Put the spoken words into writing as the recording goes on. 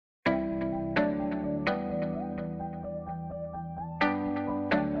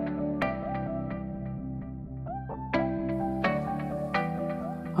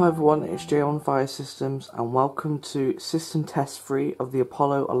Hi everyone, it's Jay on Fire Systems and welcome to System Test 3 of the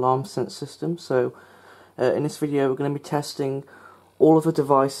Apollo Alarmsense system. So in this video we're going to be testing all of the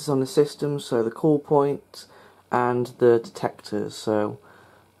devices on the system, so the call point and the detectors. So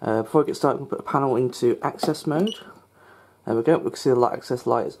before we get started, we'll put the panel into access mode. There we go, we can see the light access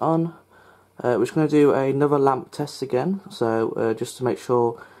light is on. We're just going to do another lamp test again, so just to make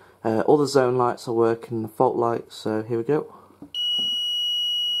sure all the zone lights are working, the fault lights. So here we go.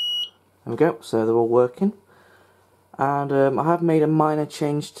 There we go, so they're all working. And I have made a minor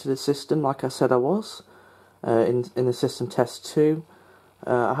change to the system, like I said I was, in the system test 2.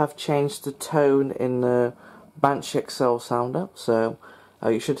 I have changed the tone in the Banshee XL sounder, so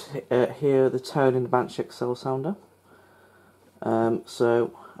you should hear the tone in the Banshee XL sounder. Yeah,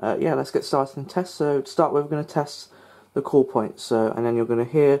 let's get started in the test. So to start with, we're going to test the call point, and then you're going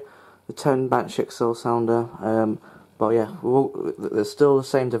to hear the tone in Banshee XL sounder. But yeah, there's still the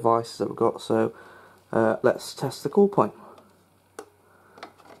same devices that we've got, so let's test the call point.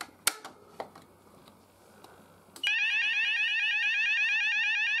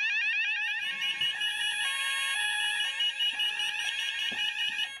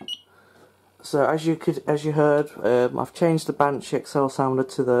 So as you heard, I've changed the Banshee XL sounder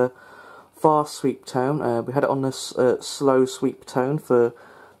to the fast sweep tone. We had it on this slow sweep tone for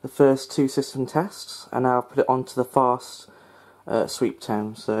the first 2 system tests, and now I've put it onto the fast sweep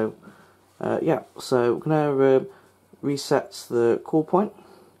tone. So yeah, so we're going to reset the call point.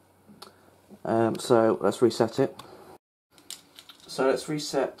 So let's reset it. So let's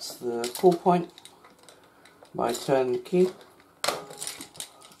reset the call point by turning the key.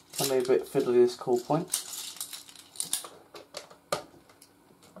 I made a bit fiddly this call point.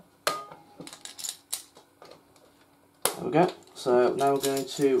 There we go. So now we're going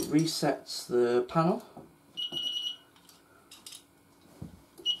to reset the panel.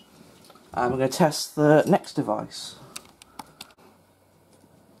 And we're going to test the next device.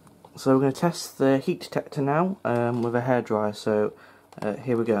 So we're going to test the heat detector now with a hairdryer. So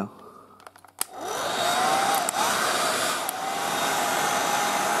here we go.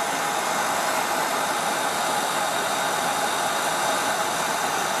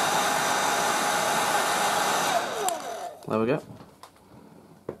 There we go.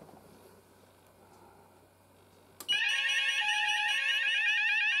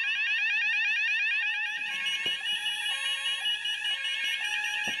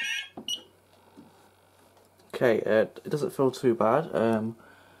 Okay, it doesn't feel too bad.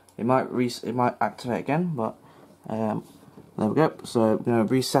 It might activate again, but there we go. So I'm going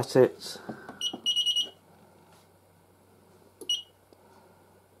to reset it.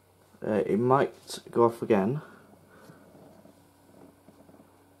 It might go off again.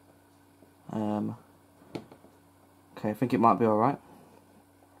 Okay, I think it might be alright.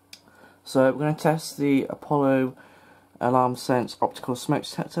 So we're going to test the Apollo Alarmsense optical smoke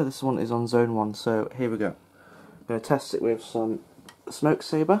detector. This one is on zone 1, so here we go. I'm going to test it with some smoke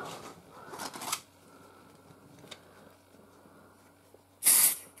saber.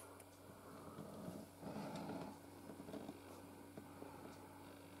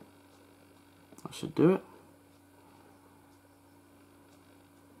 That should do it.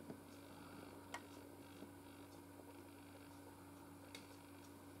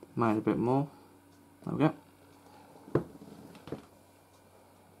 Might a bit more. There we go.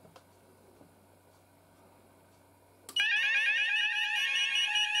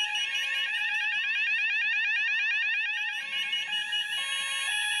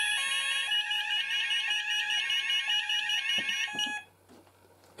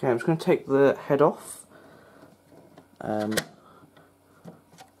 Okay, I'm just going to take the head off.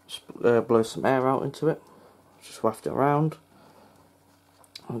 Just blow some air out into it. Just waft it around.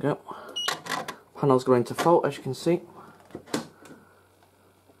 There we go. Panel's going to fault, as you can see.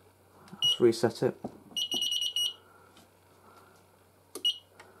 Let's reset it.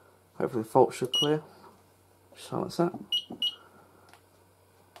 Hopefully the fault should clear. Just silence that.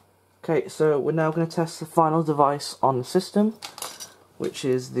 Okay, so we're now going to test the final device on the system, which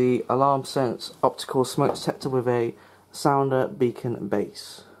is the Alarmsense optical smoke detector with a sounder, beacon and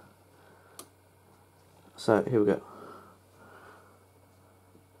base. So here we go.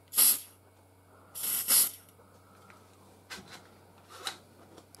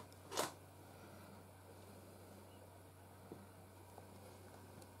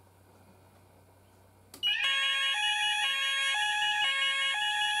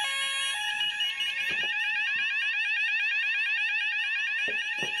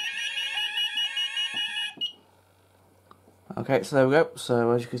 Okay, so there we go.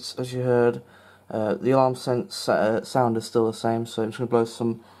 So as you heard, the Alarmsense sound is still the same. So I'm just going to blow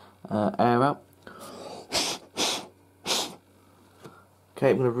some air out. Okay,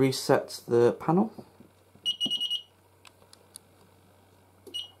 I'm going to reset the panel.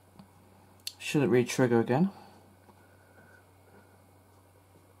 Shouldn't re-trigger again.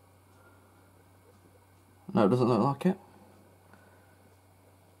 No, it doesn't look like it.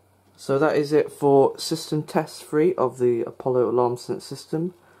 So that is it for system test 3 of the Apollo Alarmsense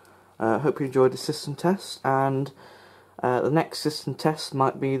system. Hope you enjoyed the system test, and the next system test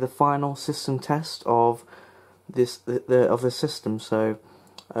might be the final system test of the system. So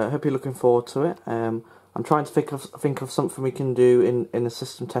hope you're looking forward to it. I'm trying to think of something we can do in the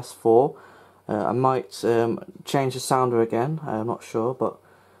system test 4. I might change the sounder again. I'm not sure, but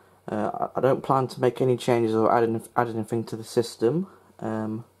I don't plan to make any changes or add anything to the system.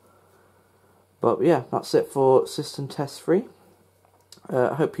 But yeah, that's it for system test 3.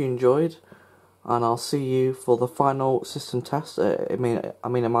 I hope you enjoyed, and I'll see you for the final system test. I mean,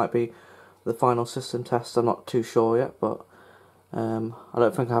 it might be the final system test. I'm not too sure yet, but I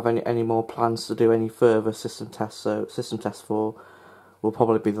don't think I have any more plans to do any further system tests. So system test 4 will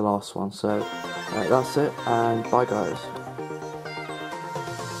probably be the last one. So that's it, and bye guys.